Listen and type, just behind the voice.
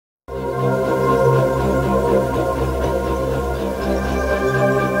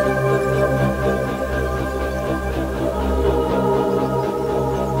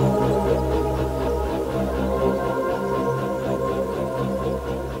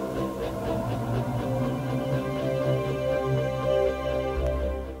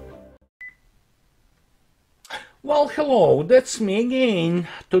Well, hello, that's me again.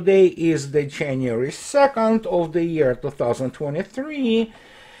 Today is the January 2nd of the year 2023,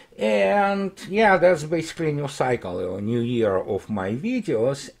 and yeah, that's basically a new cycle, a new year of my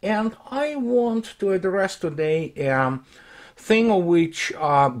videos, and I want to address today thing which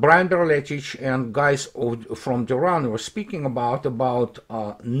Brian Berletich and guys from Iran were speaking about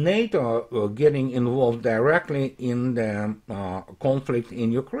NATO getting involved directly in the conflict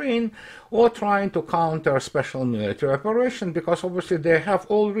in Ukraine, or trying to counter special military operation, because obviously they have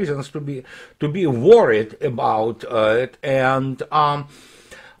all reasons to be worried about it. And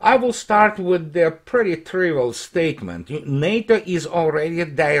I will start with the pretty trivial statement. NATO is already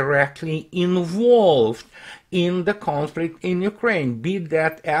directly involved in the conflict in Ukraine, be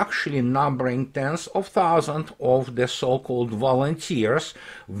that actually numbering tens of thousands of the so-called volunteers,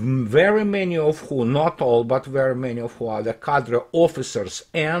 very many of who, not all, but very many of who are the cadre officers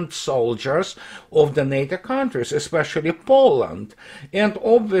and soldiers of the NATO countries, especially Poland. And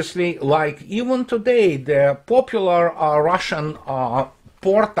obviously, like even today, the popular Russian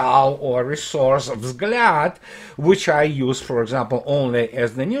portal or resource Vzгляд, which I use, for example, only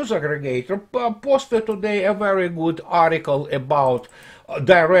as the news aggregator, posted today a very good article about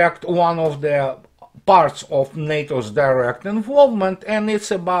one of the parts of NATO's direct involvement, and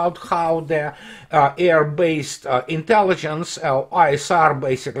it's about how the air-based intelligence, ISR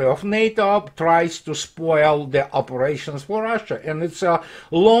basically, of NATO tries to spoil the operations for Russia. And it's a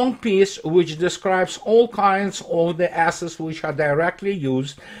long piece which describes all kinds of the assets which are directly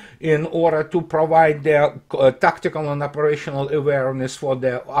used in order to provide the tactical and operational awareness for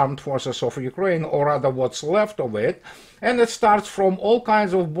the armed forces of Ukraine, or rather what's left of it. And it starts from all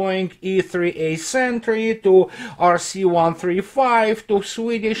kinds of Boeing E-3A Sentry to RC-135 to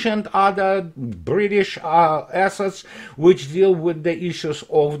Swedish and other British assets which deal with the issues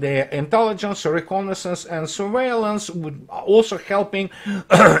of the intelligence, reconnaissance and surveillance, also helping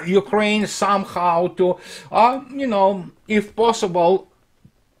Ukraine somehow to, if possible,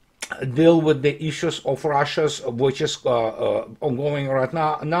 deal with the issues of Russia's, which is ongoing right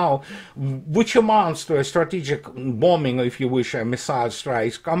now, which amounts to a strategic bombing, if you wish, a missile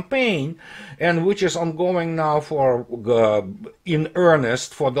strikes campaign, and which is ongoing now for in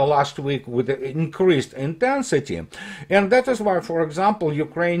earnest for the last week with increased intensity. And that is why, for example,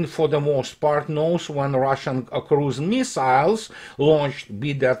 Ukraine, for the most part, knows when Russian cruise missiles launched,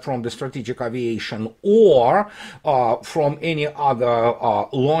 be that from the strategic aviation or from any other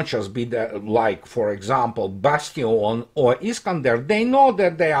launchers, be that like, for example, Bastion or Iskander, they know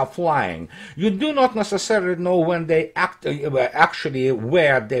that they are flying. You do not necessarily know when they actually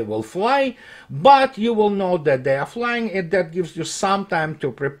where they will fly, but you will know that they are flying, and that gives you some time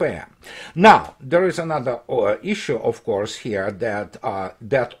to prepare. Now, there is another issue, of course, here that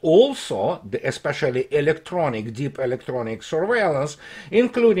also, especially deep electronic surveillance,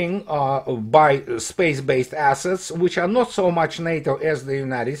 including by space-based assets, which are not so much NATO as the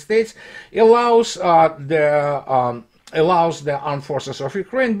United States, allows the armed forces of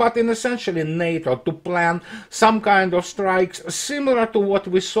Ukraine, but in essentially NATO, to plan some kind of strikes similar to what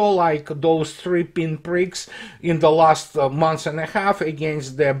we saw, like those 3 pinpricks in the last month and a half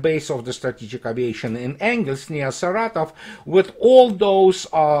against the base of the strategic aviation in Engels near Saratov, with all those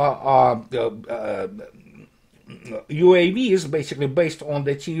UAVs, basically based on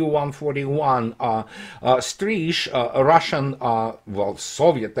the Tu-141 Strizh, Russian,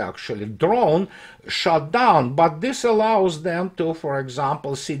 Soviet actually, drone, shot down. But this allows them to, for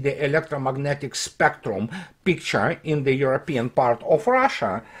example, see the electromagnetic spectrum picture in the European part of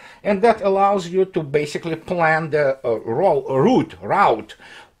Russia, and that allows you to basically plan the route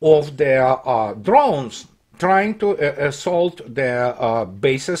of the drones trying to assault the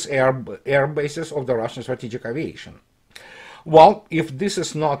bases, air bases of the Russian strategic aviation. Well, if this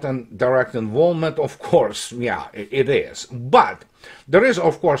is not a direct involvement, of course, yeah, it is. But there is,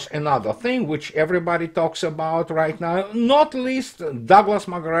 of course, another thing which everybody talks about right now, not least Douglas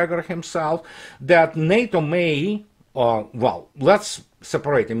McGregor himself, that NATO may, well, let's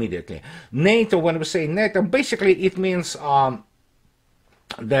separate immediately. NATO, when we say NATO, basically it means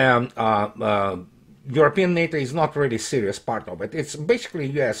European NATO is not really a serious part of it. It's basically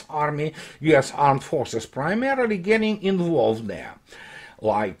U.S. Army, U.S. Armed Forces primarily getting involved there,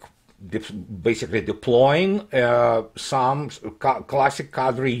 like basically deploying some classic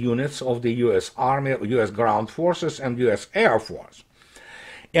cadre units of the U.S. Army, U.S. Ground Forces, and U.S. Air Force.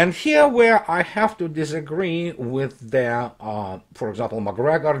 And here where I have to disagree with the, for example,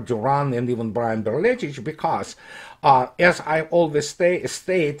 McGregor, Duran, and even Brian Berletich, because as I always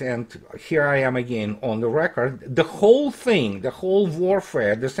state, and here I am again on the record, the whole thing, the whole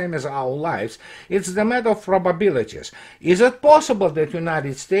warfare, the same as our lives, it's the matter of probabilities. Is it possible that the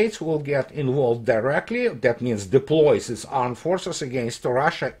United States will get involved directly, that means deploys its armed forces against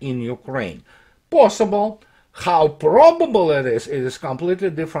Russia in Ukraine? Possible. How probable it is a completely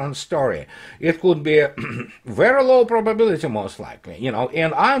different story. It could be a very low probability, most likely,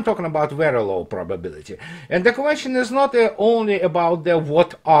 and I'm talking about very low probability. And the question is not only about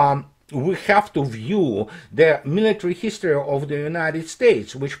what we have to view the military history of the United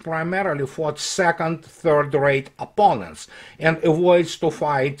States, which primarily fought second, third-rate opponents and avoids to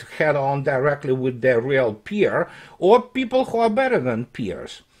fight head-on directly with their real peer or people who are better than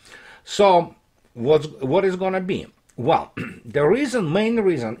peers. So what is going to be? Well, the main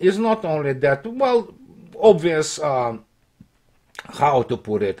reason is not only that, well, obvious, how to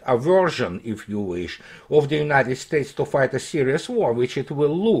put it, aversion, if you wish, of the United States to fight a serious war, which it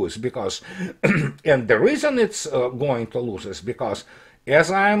will lose, because, and the reason it's going to lose is because,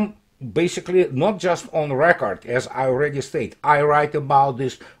 as I'm basically not just on record, as I already state, I write about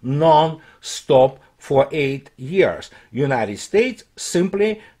this non-stop for 8 years. United States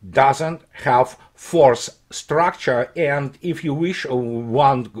simply doesn't have force structure, and if you wish,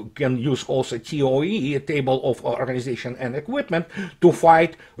 one can use also TOE, a table of organization and equipment, to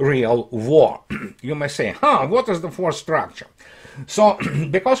fight real war. You may say, what is the force structure? So,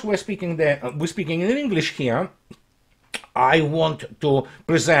 because we're speaking in English here, I want to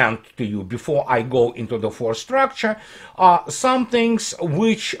present to you, before I go into the force structure, some things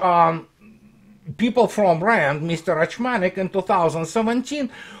which people from RAND, Mr. Rachmanik, in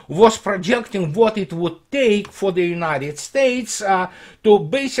 2017 was projecting what it would take for the United States to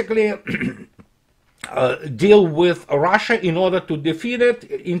basically deal with Russia in order to defeat it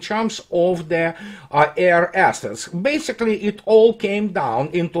in terms of the air assets. Basically, it all came down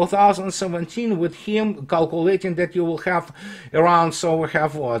in 2017 with him calculating that you will have around, so we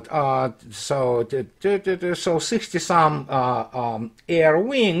have what, so 60 some air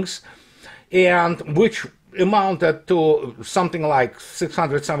wings, and which amounted to something like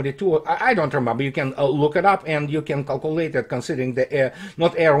 672. I don't remember. You can look it up and you can calculate it, considering the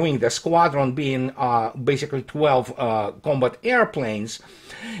not air wing, the squadron being basically 12 combat airplanes.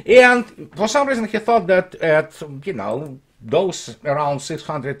 And for some reason he thought that at, those around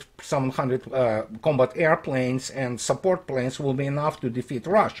 600, 700 combat airplanes and support planes will be enough to defeat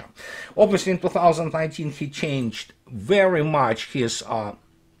Russia. Obviously in 2019 he changed very much his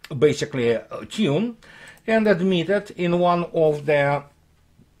basically tune, and admitted in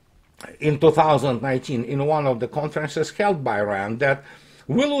 2019 in one of the conferences held by RAND that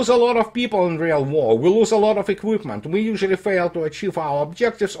we lose a lot of people in real war, we lose a lot of equipment, we usually fail to achieve our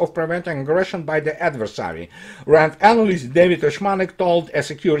objectives of preventing aggression by the adversary. RAND analyst David Oshmanek told a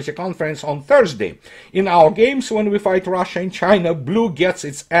security conference on Thursday, in our games when we fight Russia and China, blue gets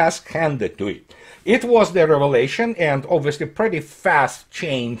its ass handed to it. It was the revelation, and obviously pretty fast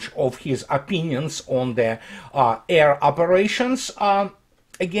change of his opinions on the air operations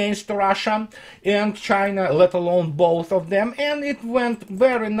against Russia and China, let alone both of them, and it went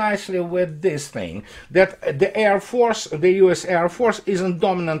very nicely with this thing, that the Air Force, the US Air Force, isn't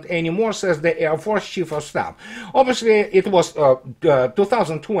dominant anymore, says the Air Force Chief of Staff. Obviously, it was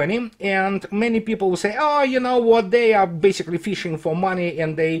 2020, and many people will say, oh, you know what, they are basically fishing for money,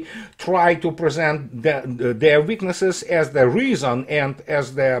 and they try to present their weaknesses as the reason and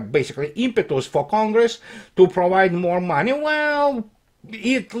as the basically impetus for Congress to provide more money. Well,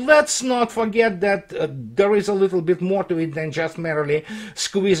 let's not forget that there is a little bit more to it than just merely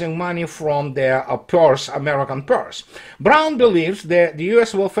squeezing money from the purse, American purse. Brown believes that the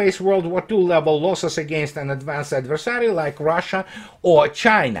US will face World War II level losses against an advanced adversary like Russia or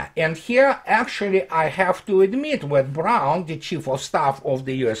China. And here, actually, I have to admit with Brown, the Chief of Staff of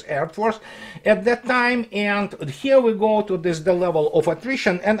the US Air Force at that time, and here we go to the level of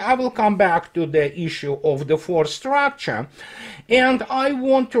attrition, and I will come back to the issue of the force structure. And I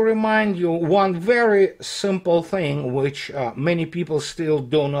want to remind you one very simple thing which many people still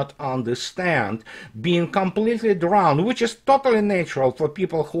do not understand, being completely drowned, which is totally natural for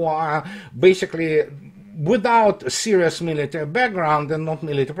people who are basically without serious military background and not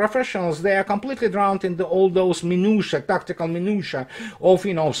military professionals, they are completely drowned in all those minutiae, tactical minutiae of,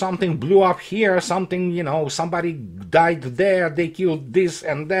 something blew up here, something, somebody died there, they killed this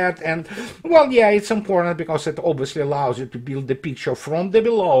and that. And, well, yeah, it's important because it obviously allows you to build the picture from the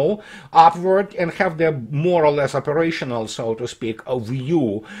below upward and have the more or less operational, so to speak,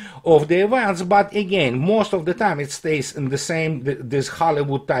 view of the events. But again, most of the time it stays in the same, this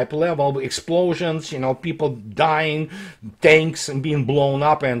Hollywood type level, explosions, people dying, tanks being blown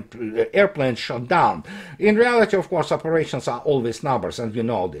up, and airplanes shot down. In reality, of course, operations are always numbers, and you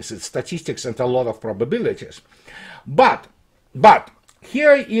know this. It's statistics and a lot of probabilities. But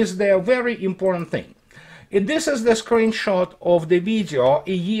here is the very important thing. This is the screenshot of the video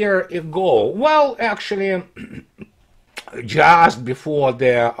a year ago. Well, actually, just before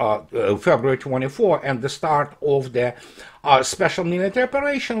the February 24 and the start of the special military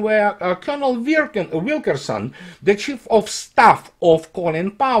operation, where Colonel Wilkerson, the chief of staff of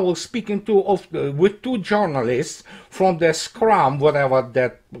Colin Powell, speaking with two journalists from the Scrum, whatever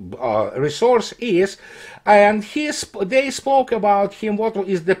that resource is, and they spoke about what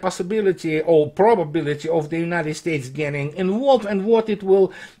is the possibility or probability of the United States getting involved and what it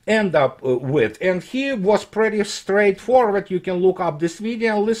will end up with. And he was pretty straightforward. You can look up this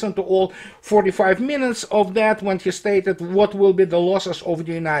video and listen to all 45 minutes of that when he stated what will be the losses of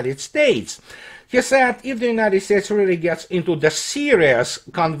the United States. He said if the United States really gets into the serious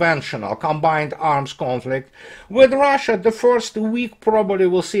conventional combined arms conflict with Russia, the first week probably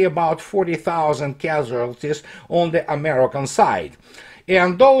will see about 40,000 casualties on the American side.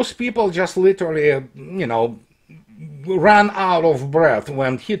 And those people just literally, ran out of breath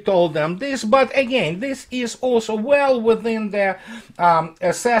when he told them this. But again, this is also well within the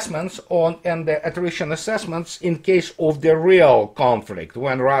assessments and the attrition assessments in case of the real conflict,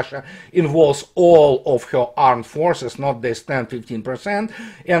 when Russia involves all of her armed forces, not this 10-15%,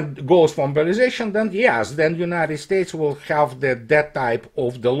 and goes for mobilization. Then yes, then United States will have that type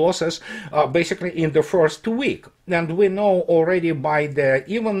of the losses basically in the first week. And we know already by the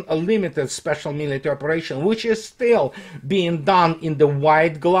even a limited special military operation, which is still being done in the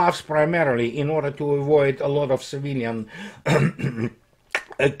white gloves primarily in order to avoid a lot of civilian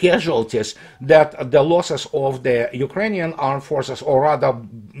casualties, that the losses of the Ukrainian armed forces, or rather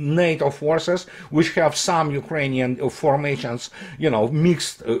NATO forces, which have some Ukrainian formations,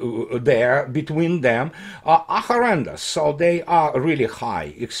 mixed there between them, are horrendous. So they are really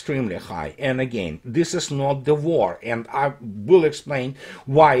high, extremely high. And again, this is not the war, and I will explain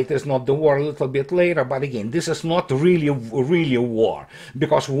why it is not the war a little bit later. But again, this is not really war,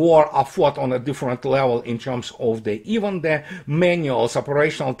 because war are fought on a different level in terms of even the manuals,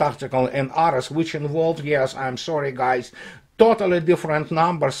 operational, tactical, and others, which involve, yes, I'm sorry guys, totally different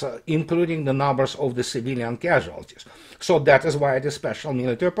numbers, including the numbers of the civilian casualties. So that is why it is special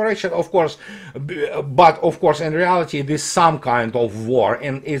military operation, of course. But of course, in reality, it is some kind of war,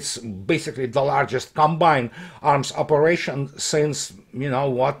 and it's basically the largest combined arms operation since,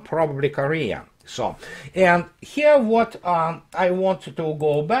 probably Korea. So, and here what I want to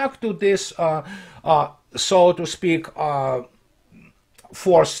go back to this, so to speak,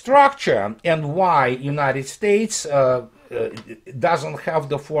 force structure, and why United States doesn't have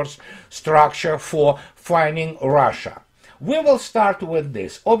the force structure for fighting Russia. We will start with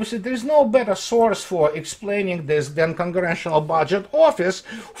this. Obviously, there is no better source for explaining this than Congressional Budget Office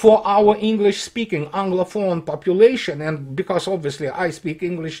for our English-speaking Anglophone population, and because obviously I speak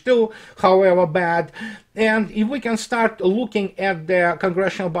English too, however bad. And if we can start looking at the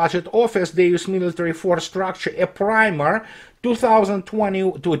Congressional Budget Office, the U.S. military force structure, a primer,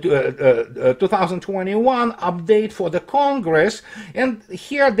 2020 to 2021 update for the Congress, and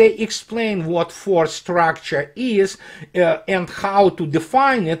here they explain what force structure is and how to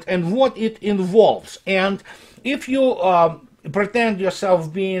define it and what it involves. And if you pretend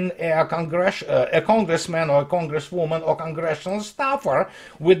yourself being a congressman or a congresswoman or congressional staffer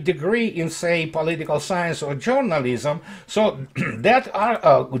with degree in, say, political science or journalism, so that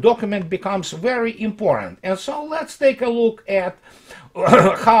document becomes very important. And so let's take a look at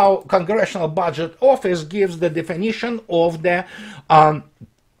how Congressional Budget Office gives the definition of the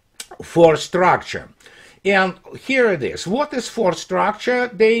force structure. And here it is. What is force structure?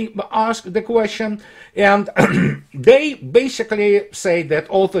 They ask the question, and they basically say that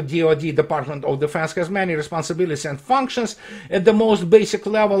although DoD, Department of Defense, has many responsibilities and functions, at the most basic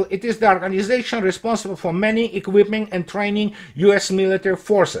level, it is the organization responsible for many equipping and training U.S. military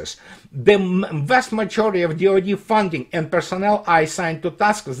forces. The vast majority of DoD funding and personnel are assigned to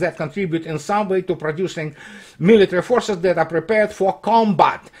tasks that contribute in some way to producing military forces that are prepared for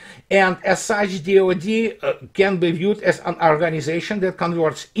combat. And as such, DoD can be viewed as an organization that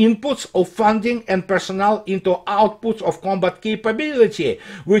converts inputs of funding and personnel into outputs of combat capability,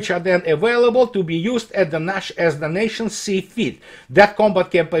 which are then available to be used as the nation see fit. That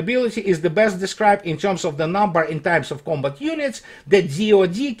combat capability is the best described in terms of the number and types of combat units that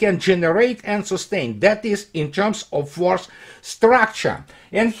DoD can generate and sustain. That is, in terms of force structure.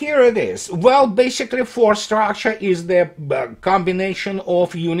 And here it is. Well, basically, force structure is the combination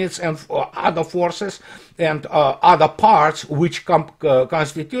of units and other forces and other parts which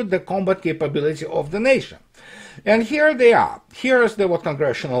constitute the combat capability of the nation. And here they are. Here is what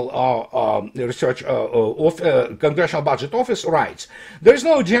Congressional Congressional Budget Office writes. There is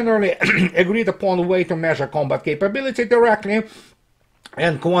no generally agreed upon way to measure combat capability directly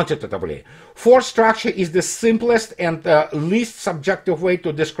and quantitatively. Force structure is the simplest and least subjective way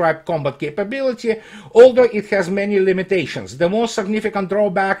to describe combat capability, although it has many limitations. The most significant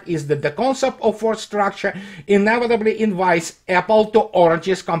drawback is that the concept of force structure inevitably invites apple to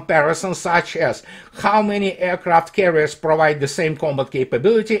oranges comparisons, such as how many aircraft carriers provide the same combat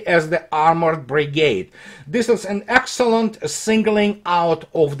capability as the armored brigade. This is an excellent singling out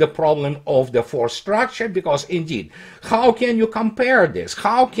of the problem of the force structure, because indeed, how can you compare this?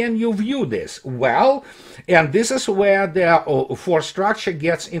 How can you view this? Well, and this is where the force structure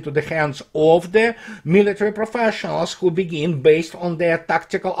gets into the hands of the military professionals, who begin based on their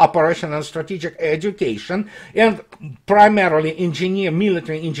tactical, operational, and strategic education, and primarily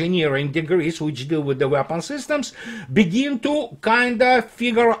military engineering degrees, which deal with the weapon systems, begin to kind of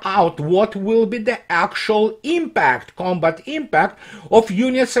figure out what will be the actual impact, combat impact of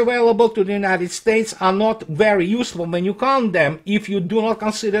units available to the United States. Are not very useful when you count them if you do not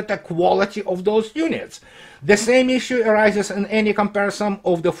consider the quality of those units. The same issue arises in any comparison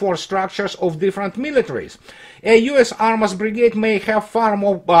of the force structures of different militaries. A U.S. Armors Brigade may have far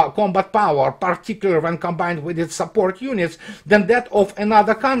more combat power, particularly when combined with its support units, than that of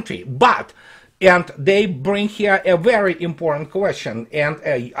another country. But, and they bring here a very important question, and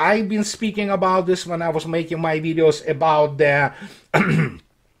I've been speaking about this when I was making my videos about the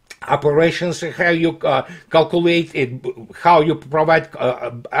operations, how you calculate it, how you provide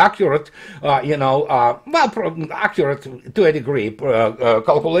accurate, accurate to a degree,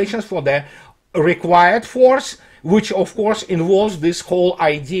 calculations for the required force, which of course involves this whole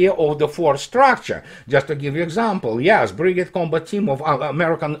idea of the force structure. Just to give you an example, yes, Brigade Combat Team of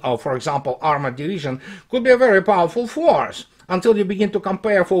American, for example, Armored Division could be a very powerful force, until you begin to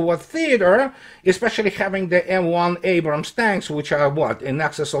compare for what theater, especially having the M1 Abrams tanks, which are what, in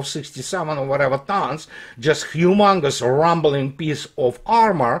excess of 67 or whatever tons, just humongous rumbling piece of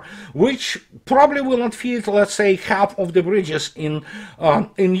armor, which probably will not fit, let's say, half of the bridges in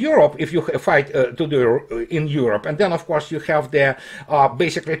Europe, if you fight in Europe. And then, of course, you have the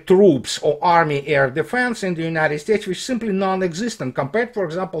basically troops or army air defense in the United States, which is simply non-existent compared, for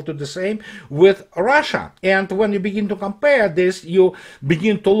example, to the same with Russia. And when you begin to compare this, you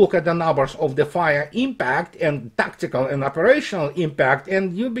begin to look at the numbers of the fire impact and tactical and operational impact,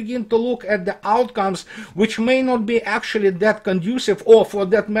 and you begin to look at the outcomes, which may not be actually that conducive or, for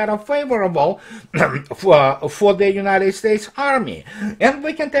that matter, favorable for the United States Army. And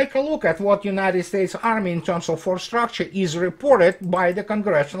we can take a look at what United States Army in terms of force structure is reported by the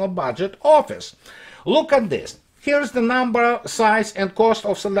Congressional Budget Office. Look at this. Here's the number, size, and cost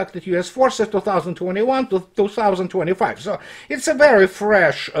of selected U.S. forces 2021 to 2025. So it's a very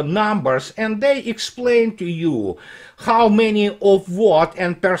fresh numbers, and they explain to you how many of what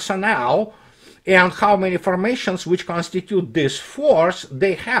and personnel and how many formations which constitute this force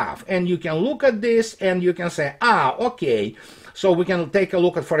they have. And you can look at this and you can say, okay. So we can take a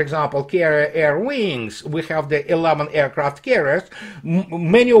look at, for example, carrier air wings. We have the 11 aircraft carriers,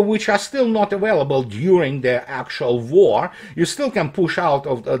 many of which are still not available during the actual war. You still can push out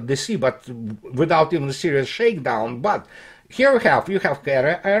of the sea, but without even a serious shakedown. But here you have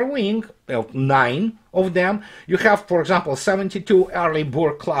carrier air wing, 9 of them. You have, for example, 72 early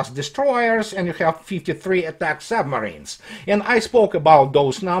Burke-class destroyers, and you have 53 attack submarines. And I spoke about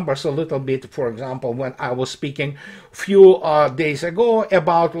those numbers a little bit, for example, when I was speaking a few days ago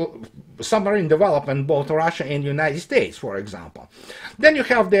about submarine development, both Russia and United States, for example. Then you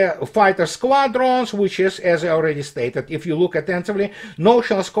have the fighter squadrons, which is, as I already stated, if you look attentively,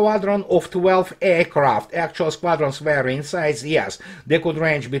 notional squadron of 12 aircraft. Actual squadrons vary in size, yes. They could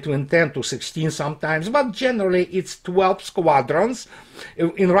range between 10 to 16 sometimes, but generally it's 12 squadrons.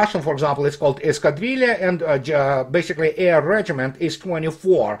 In Russian, for example, it's called escadrilla, and basically air regiment is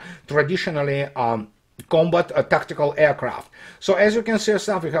 24, traditionally combat tactical aircraft. So as you can see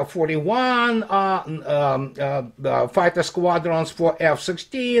yourself, you have 41 fighter squadrons for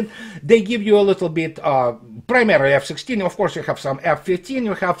F-16. They give you a little bit, primarily F-16. Of course, you have some F-15.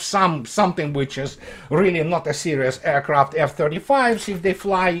 You have something which is really not a serious aircraft, F-35s, if they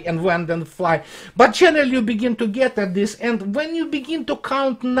fly and when they fly. But generally, you begin to get at this, and when you begin to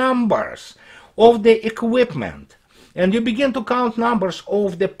count numbers of the equipment, and you begin to count numbers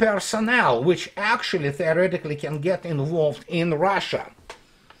of the personnel, which actually theoretically can get involved in Russia,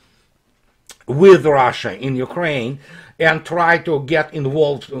 with Russia in Ukraine, and try to get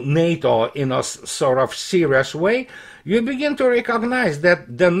involved NATO in a sort of serious way, you begin to recognize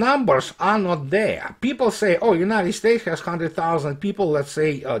that the numbers are not there. People say, oh, United States has 100,000 people, let's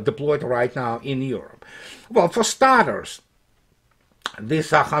say, deployed right now in Europe. Well, for starters,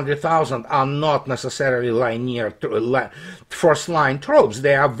 these 100,000 are not necessarily linear first-line troops.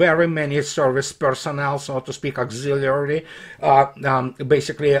 There are very many service personnel, so to speak, auxiliary,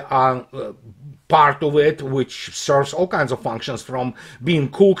 basically part of it, which serves all kinds of functions, from being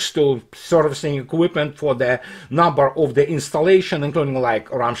cooks to servicing equipment for the number of the installation, including like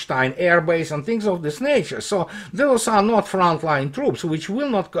Ramstein Air Base and things of this nature. So those are not frontline troops, which will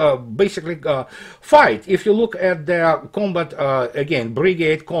not basically fight. If you look at the combat, again,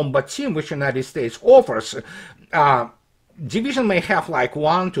 brigade combat team, which the United States offers, division may have like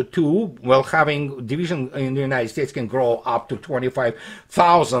 1 to 2, well, having division in the United States can grow up to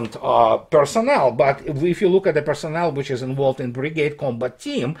 25,000 personnel. But if you look at the personnel which is involved in brigade combat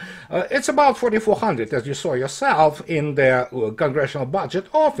team, it's about 4,400, as you saw yourself in the Congressional Budget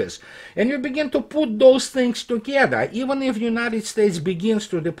Office. And you begin to put those things together. Even if the United States begins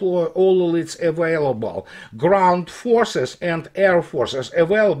to deploy all of its available ground forces and air forces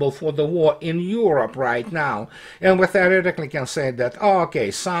available for the war in Europe right now, and with theoretically can say that, oh, okay,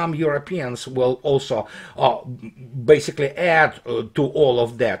 some Europeans will also basically add to all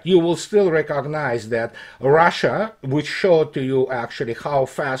of that, you will still recognize that Russia, which showed to you actually how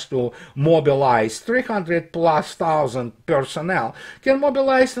fast to mobilize 300,000+ personnel, can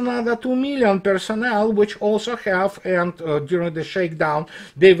mobilize another 2 million personnel, which also have, and during the shakedown,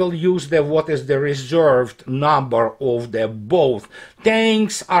 they will use the what is the reserved number of the both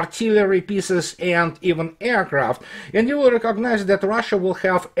tanks, artillery pieces, and even aircraft. And you will recognize that Russia will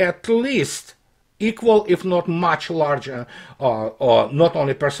have at least equal, if not much larger, not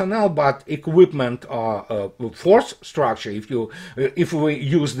only personnel but equipment force structure, if we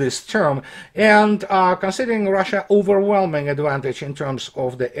use this term, and considering Russia overwhelming advantage in terms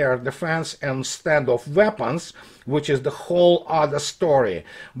of the air defense and standoff weapons, which is the whole other story.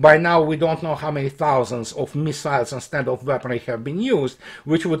 By now we don't know how many thousands of missiles and standoff weaponry have been used,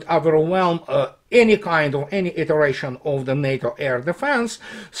 which would overwhelm any kind of any iteration of the NATO air defense.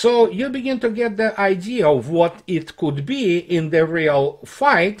 So you begin to get the idea of what it could be in the real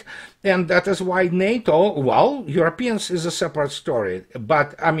fight. And that is why NATO, well, Europeans is a separate story.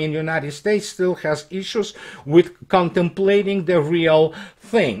 But, I mean, United States still has issues with contemplating the real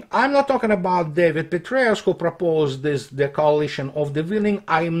thing. I'm not talking about David Petraeus, who proposed the coalition of the willing.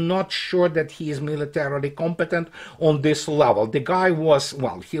 I'm not sure that he is militarily competent on this level. The guy was,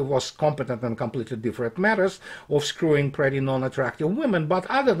 well, he was competent in completely different matters of screwing pretty non-attractive women. But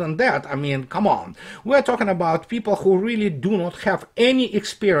other than that, I mean, come on. We're talking about people who really do not have any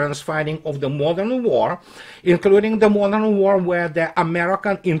experience fighting of the modern war, including the modern war where the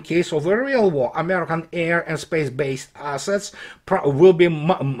American, in case of a real war, American air and space-based assets will be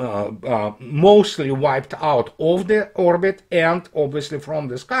mostly wiped out of the orbit and obviously from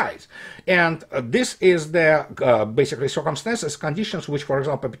the skies. And this is the basically circumstances, conditions which, for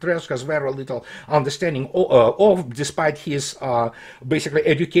example, Petraeus has very little understanding of, despite his basically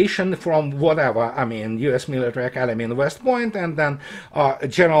education from whatever, I mean, U.S. Military Academy in West Point, and then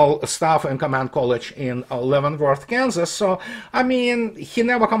General Staff and Command College in Leavenworth, Kansas. So, I mean, he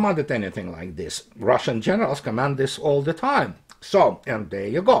never commanded anything like this. Russian generals command this all the time. So, and there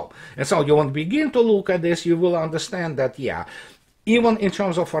you go. And so you want to begin to look at this, you will understand that, yeah, even in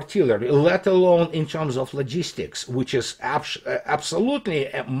terms of artillery, let alone in terms of logistics, which is absolutely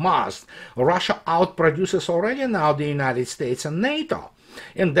a must, Russia outproduces already now the United States and NATO.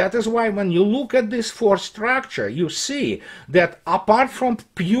 And that is why when you look at this force structure, you see that apart from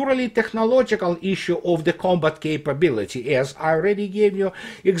purely technological issue of the combat capability, as I already gave you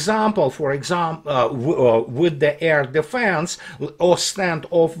example, for example, with the air defense or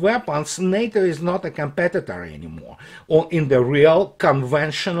standoff weapons, NATO is not a competitor anymore, or in the real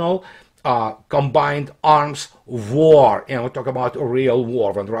conventional combined arms war, and we talk about a real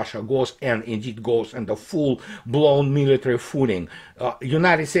war, when Russia goes and indeed goes into full-blown military footing.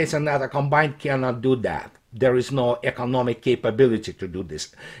 United States and NATO combined cannot do that. There is no economic capability to do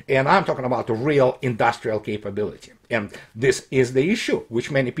this. And I'm talking about a real industrial capability. And this is the issue,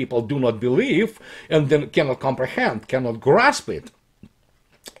 which many people do not believe and then cannot comprehend, cannot grasp it.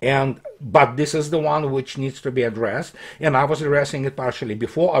 But this is the one which needs to be addressed, and I was addressing it partially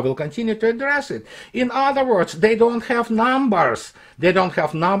before. I will continue to address it. In other words, they don't have numbers. They don't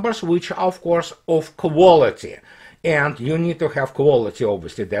have numbers which are, of course, of quality. And you need to have quality,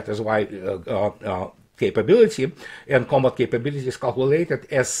 obviously. That is why capability and combat capability is calculated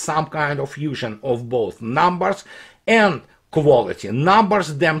as some kind of fusion of both numbers and quality.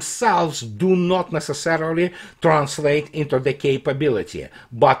 Numbers themselves do not necessarily translate into the capability,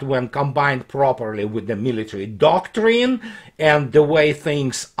 but when combined properly with the military doctrine and the way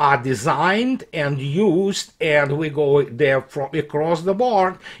things are designed and used, and we go there from across the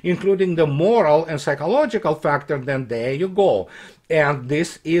board, including the moral and psychological factor, then there you go. And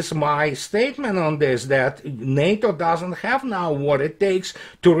this is my statement on this, that NATO doesn't have now what it takes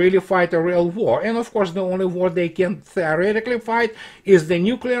to really fight a real war. And of course, the only war they can theoretically fight is the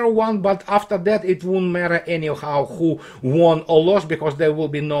nuclear one, but after that, it won't matter anyhow who won or lost, because there will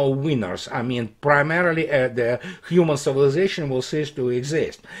be no winners. I mean, primarily the human civilization will cease to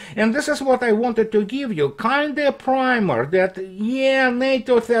exist. And this is what I wanted to give you, kind of a primer that, yeah,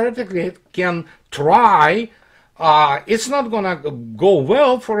 NATO theoretically can try. It's not gonna go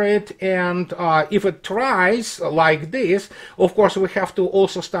well for it, and if it tries like this, of course we have to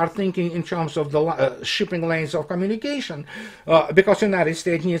also start thinking in terms of the shipping lanes of communication, because the United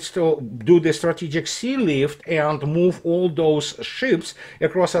States needs to do the strategic sea lift and move all those ships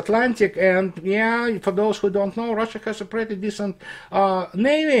across Atlantic. And yeah, for those who don't know, Russia has a pretty decent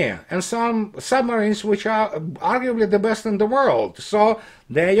navy and some submarines which are arguably the best in the world. So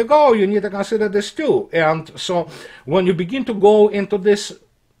there you go, you need to consider this too. And so when you begin to go into this,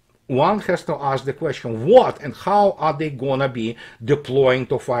 one has to ask the question, what and how are they gonna be deploying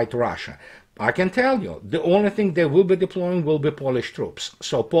to fight Russia? I can tell you, the only thing they will be deploying will be Polish troops.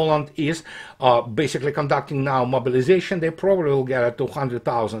 So Poland is basically conducting now mobilization. They probably will get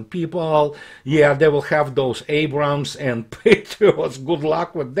 200,000 people. Yeah, they will have those Abrams and Patriots. Good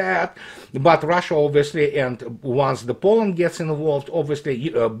luck with that. But Russia, obviously, and once the Poland gets involved,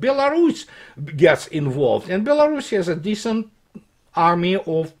 obviously Belarus gets involved. And Belarus has a decent army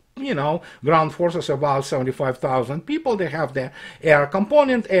of, you know, ground forces, about 75,000 people. They have the air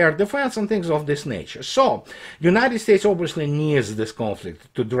component, air defense, and things of this nature. So the United States obviously needs this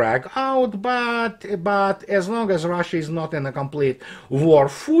conflict to drag out, but as long as Russia is not in a complete war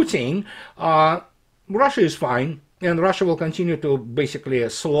footing, Russia is fine, and Russia will continue to basically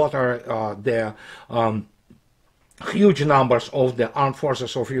slaughter the huge numbers of the armed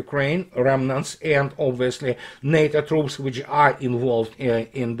forces of Ukraine, remnants, and obviously NATO troops which are involved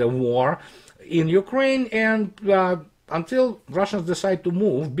in the war in Ukraine, and until Russians decide to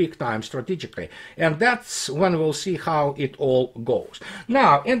move big time strategically. And that's when we'll see how it all goes.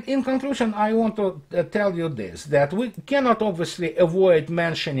 Now, in conclusion, I want to tell you this, that we cannot obviously avoid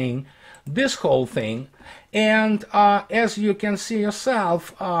mentioning this whole thing, and as you can see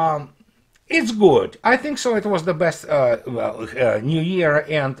yourself, it's good. I think so. It was the best New Year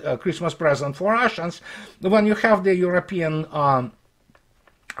and Christmas present for Russians when you have the European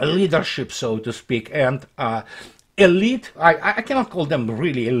leadership, so to speak, and elite. I cannot call them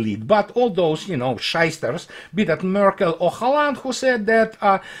really elite, but all those, you know, shysters, be that Merkel or Holland, who said that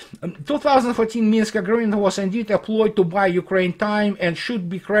 2014 Minsk agreement was indeed employed to buy Ukraine time and should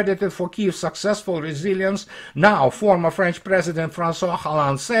be credited for Kyiv's successful resilience. Now, former French President François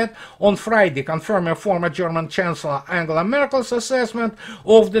Hollande said on Friday, confirming former German Chancellor Angela Merkel's assessment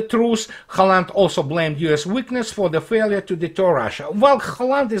of the truth. Hollande also blamed US weakness for the failure to deter Russia. Well,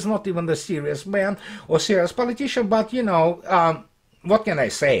 Hollande is not even the serious man or serious politician, but, you know, what can I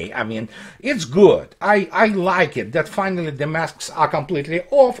say? I mean, it's good. I like it that finally the masks are completely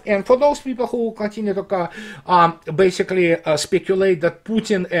off. And for those people who continue to basically speculate that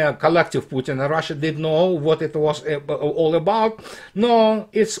Putin, collective Putin and Russia did know what it was all about, no,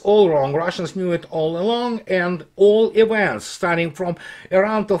 it's all wrong. Russians knew it all along, and all events starting from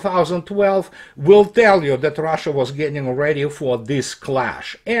around 2012 will tell you that Russia was getting ready for this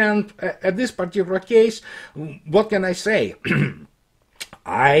clash. And at this particular case, what can I say?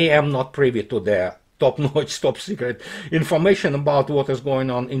 I am not privy to the top-notch, top-secret information about what is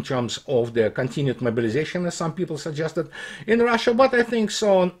going on in terms of the continued mobilization, as some people suggested, in Russia, but I think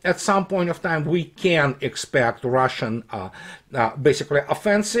so at some point of time we can expect Russian basically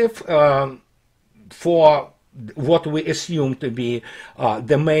offensive for what we assume to be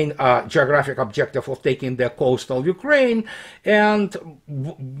the main geographic objective of taking the coastal Ukraine. And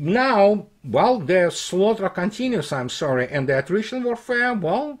now, well, the slaughter continues, I'm sorry, and the attrition warfare,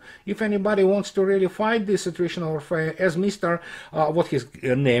 well, if anybody wants to really fight this attrition warfare, as Mr. What his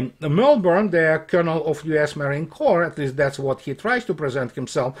name, Milburn, the colonel of U.S. Marine Corps, at least that's what he tries to present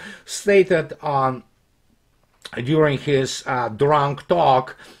himself, stated during his drunk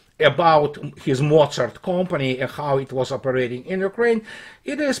talk about his Mozart company and how it was operating in Ukraine.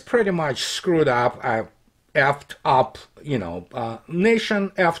 It is pretty much screwed up, effed up,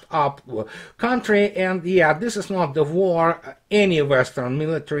 nation, effed up country. And yeah, this is not the war any Western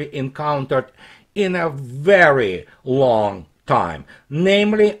military encountered in a very long time.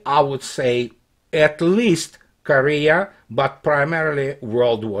 Namely, I would say at least Korea, but primarily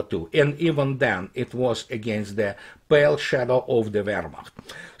World War II. And even then, it was against the pale shadow of the Wehrmacht.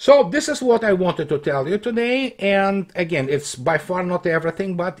 So this is what I wanted to tell you today. And again, it's by far not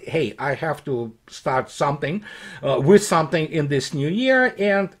everything, but hey, I have to start something with something in this new year.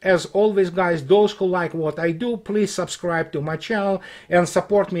 And as always, guys, those who like what I do, please subscribe to my channel and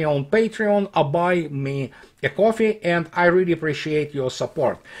support me on Patreon or buy me a coffee, and I really appreciate your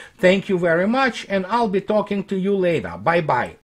support. Thank you very much, and I'll be talking to you later. Bye-bye.